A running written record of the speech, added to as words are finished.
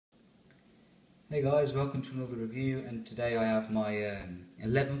Hey guys, welcome to another review, and today I have my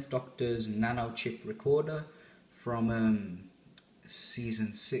 11th Doctor's Nano chip recorder from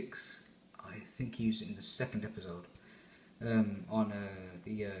season 6. I think he used it in the second episode on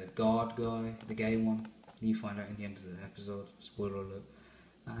the guard guy, the gay one. You find out in the end of the episode, spoiler alert.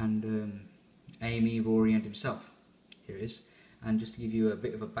 And Amy, Rory and himself. Here it is. And just to give you a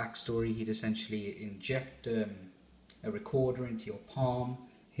bit of a backstory, he'd essentially inject a recorder into your palm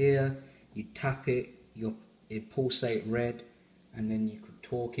here. You tap it, it'd pulsate red, and then you could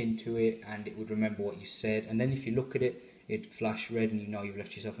talk into it and it would remember what you said. And then if you look at it, it'd flash red and you know you've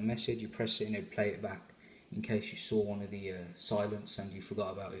left yourself a message. You press it and it'd play it back in case you saw one of the silence and you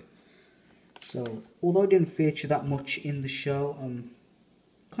forgot about it. So, although it didn't feature that much in the show, I'm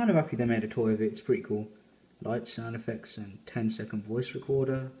kind of happy they made a toy of it. It's pretty cool. Light sound effects and 10-second voice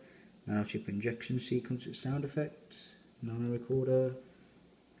recorder. Nano chip injection sequence with sound effects. Nano recorder.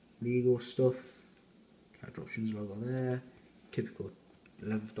 Legal stuff, character options logo there, typical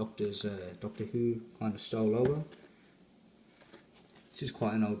 11th Doctor's Doctor Who kind of style logo. This is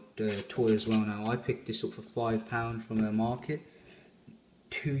quite an old toy as well now. I picked this up for £5 from a market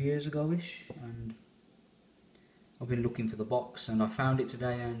 2 years ago-ish, and I've been looking for the box and I found it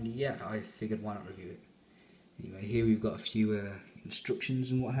today, and yeah, I figured why not review it. Anyway, here we've got a few instructions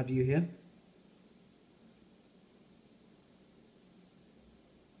and what have you here.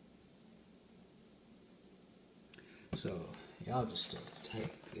 So, yeah, I'll just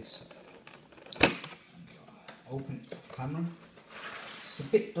take this and open it off camera. It's a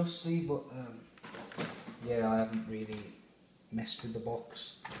bit dusty, but yeah, I haven't really messed with the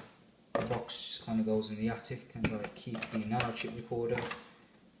box. The box just kind of goes in the attic, and I keep the nano chip recorder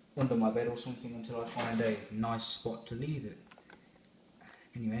under my bed or something until I find a nice spot to leave it.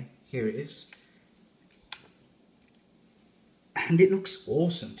 Anyway, here it is. And it looks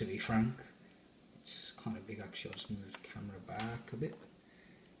awesome, to be frank. It's kind of big actually. I'll just move the camera back a bit.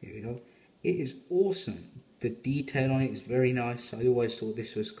 Here we go. It is awesome. The detail on it is very nice. I always thought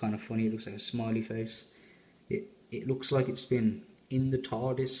this was kind of funny. It looks like a smiley face. It looks like it's been in the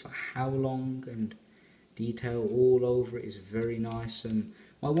TARDIS for how long, and detail all over it is very nice. And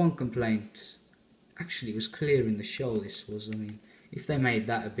my one complaint, actually it was clear in the show this was, I mean, if they made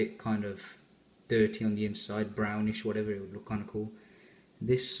that a bit kind of dirty on the inside, brownish, whatever, it would look kind of cool.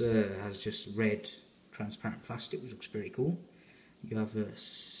 This has just red transparent plastic, which looks very cool. You have a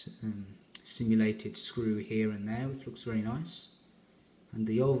simulated screw here and there, which looks very nice. And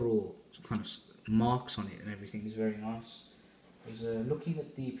the overall kind of marks on it and everything is very nice. Looking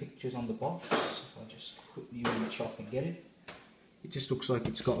at the pictures on the box, if I just quickly reach off and get it, it just looks like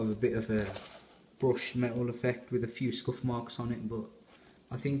it's got a bit of a brushed metal effect with a few scuff marks on it, but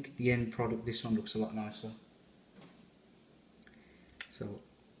I think the end product, this one looks a lot nicer. So,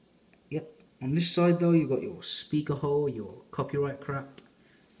 yep. On this side though, you've got your speaker hole, your copyright crap.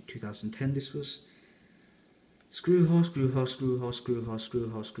 2010 this was. Screw hole, screw hole, screw hole, screw hole,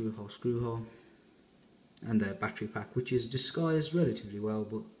 screw hole, screw hole, screw hole. And the battery pack, which is disguised relatively well,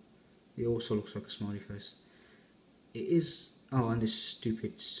 but it also looks like a smiley face. It is, oh, and this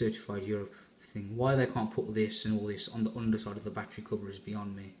stupid certified Europe thing. Why they can't put this and all this on the underside of the battery cover is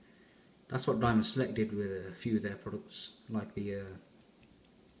beyond me. That's what Diamond Select did with a few of their products, like the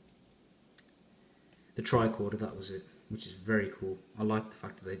tricorder, that was it, which is very cool. I like the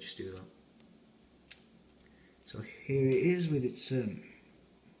fact that they just do that. So here it is with its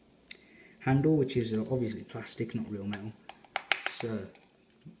handle, which is obviously plastic, not real metal. So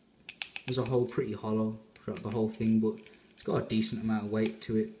as a whole, pretty hollow throughout the whole thing, but it's got a decent amount of weight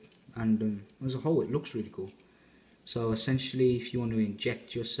to it, and as a whole it looks really cool. So essentially, if you want to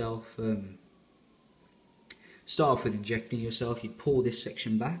inject yourself, start off with injecting yourself, you'd pull this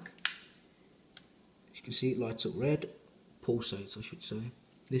section back. You can see it lights up red, pulsates I should say.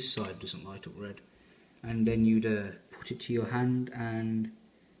 This side doesn't light up red. And then you'd put it to your hand and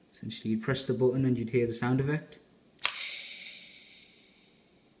essentially you'd press the button and you'd hear the sound effect.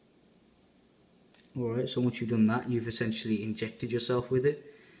 Alright, so once you've done that, you've essentially injected yourself with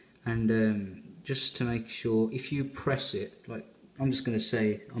it. And just to make sure, if you press it, like I'm just going to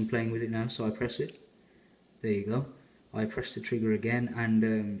say I'm playing with it now, so I press it. There you go. I press the trigger again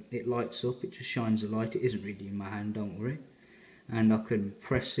and it lights up, it just shines a light. It isn't really in my hand, don't worry. And I can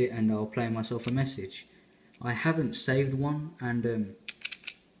press it and I'll play myself a message. I haven't saved one, and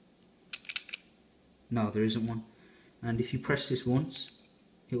no, there isn't one. And if you press this once,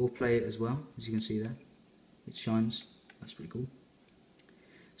 it will play it as well, as you can see there. It shines, that's pretty cool.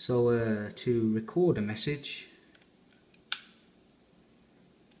 So to record a message,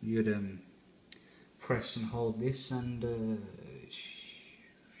 you'd press and hold this, and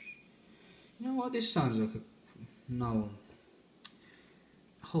You know what? This sounds like a no.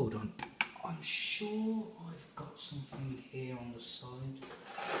 Hold on. I'm sure I've got something here on the side.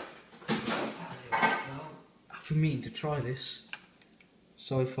 Ah, there we go. I've been meaning to try this.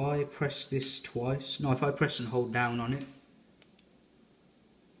 So if I press this twice, no, if I press and hold down on it.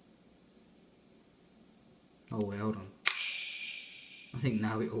 Oh wait, hold on. I think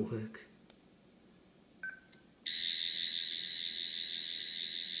now it'll work.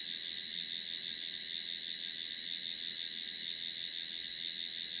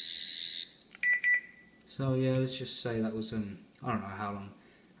 So yeah, let's just say that was I don't know how long,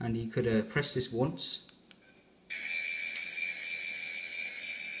 and you could press this once.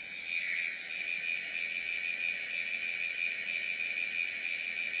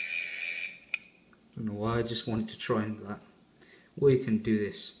 I don't know why, I just wanted to try and do that. Or you can do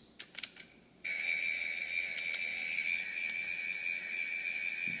this.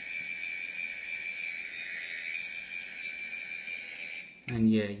 And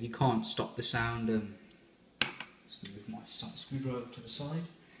yeah, you can't stop the sound. Let's move my screwdriver to the side.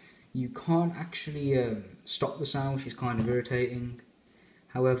 You can't actually stop the sound, which is kind of irritating.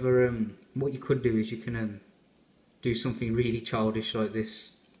 However, what you could do is you can do something really childish like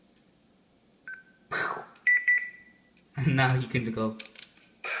this. And now you can go.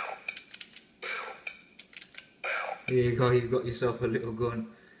 There you go, you've got yourself a little gun.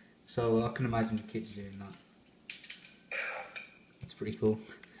 So I can imagine the kids doing that. It's pretty cool.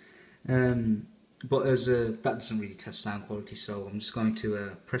 But as that doesn't really test sound quality, so I'm just going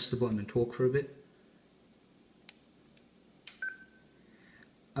to press the button and talk for a bit.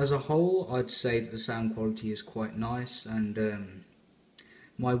 As a whole, I'd say that the sound quality is quite nice, and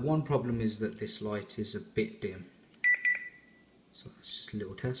my one problem is that this light is a bit dim. So that's just a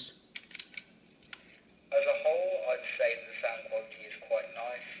little test. As a whole, I'd say that the sound quality is quite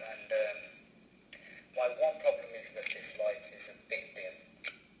nice, and my one problem is that this light is a bit dim.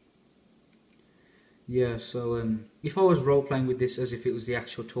 Yeah, so if I was role playing with this as if it was the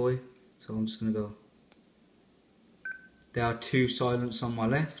actual toy, so I'm just gonna go. There are two silents on my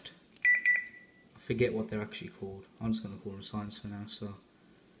left. I forget what they're actually called. I'm just gonna call them silents for now, so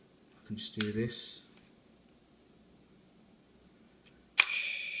I can just do this.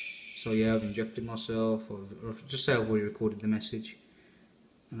 So yeah, I've injected myself, or just say I've already recorded the message,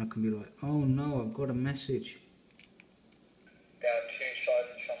 and I can be like, oh no, I've got a message. There are two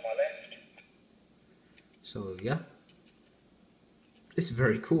silents on my left. So yeah, it's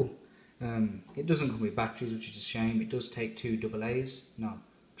very cool. It doesn't come with batteries, which is a shame. It does take two triple A's,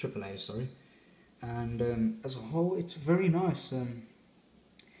 sorry. And as a whole, it's very nice. It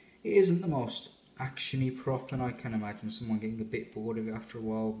isn't the most actiony prop, and I can imagine someone getting a bit bored of it after a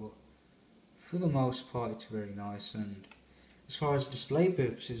while, but for the most part it's very nice. And as far as display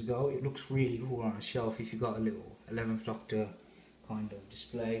purposes go, it looks really cool on a shelf if you've got a little 11th Doctor kind of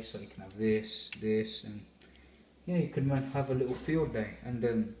display, so you can have this, and yeah, you can have a little field day.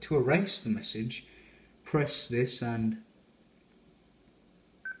 And to erase the message, press this and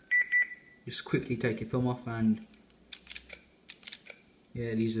just quickly take your thumb off, and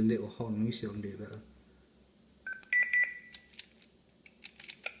yeah, these are little, hold on, let me see if I can do it better.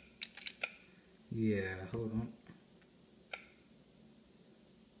 Yeah, hold on.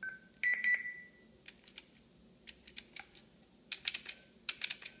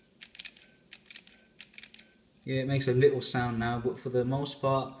 Yeah, it makes a little sound now, but for the most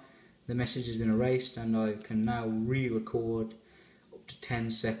part, the message has been erased, and I can now re-record up to 10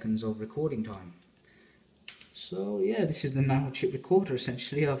 seconds of recording time. So yeah, this is the Nano chip recorder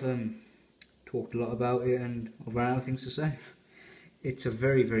essentially. I've talked a lot about it, and I've run out of things to say. It's a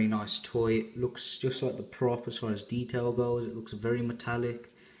very, very nice toy. It looks just like the prop as far as detail goes. It looks very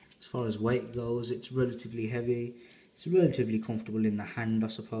metallic. As far as weight goes, it's relatively heavy. It's relatively comfortable in the hand, I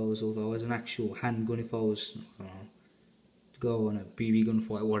suppose, although as an actual handgun, if I was, I don't know, to go on a BB gun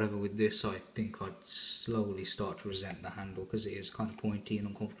fight or whatever with this, I think I'd slowly start to resent the handle, because it is kind of pointy and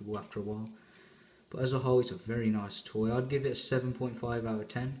uncomfortable after a while. But as a whole, it's a very nice toy. I'd give it a 7.5 out of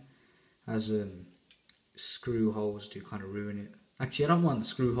 10, as screw holes do kind of ruin it. Actually, I don't mind the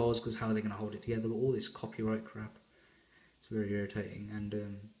screw holes, because how are they going to hold it together, but all this copyright crap, it's very irritating.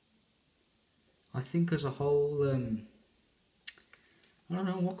 And I think as a whole, I don't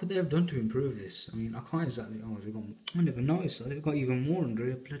know, what could they have done to improve this? I mean, I can't exactly, I never noticed, they've got even more under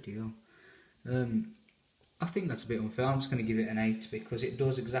it, bloody hell. I think that's a bit unfair. I'm just going to give it an 8, because it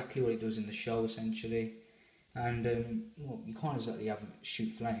does exactly what it does in the show, essentially. And, well, you can't exactly have it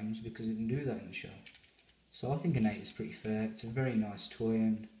shoot flames, because it can do that in the show. So I think an 8 is pretty fair. It's a very nice toy,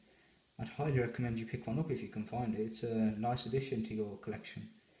 and I'd highly recommend you pick one up if you can find it. It's a nice addition to your collection.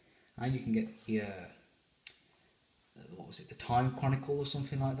 and you can get the what was it, the Time Chronicle or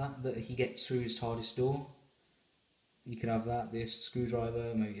something like that he gets through his TARDIS door. You could have that, this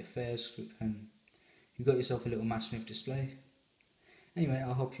screwdriver, maybe a fair screw, and you've got yourself a little Matt Smith display. Anyway,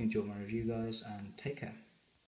 I hope you enjoyed my review, guys, and take care.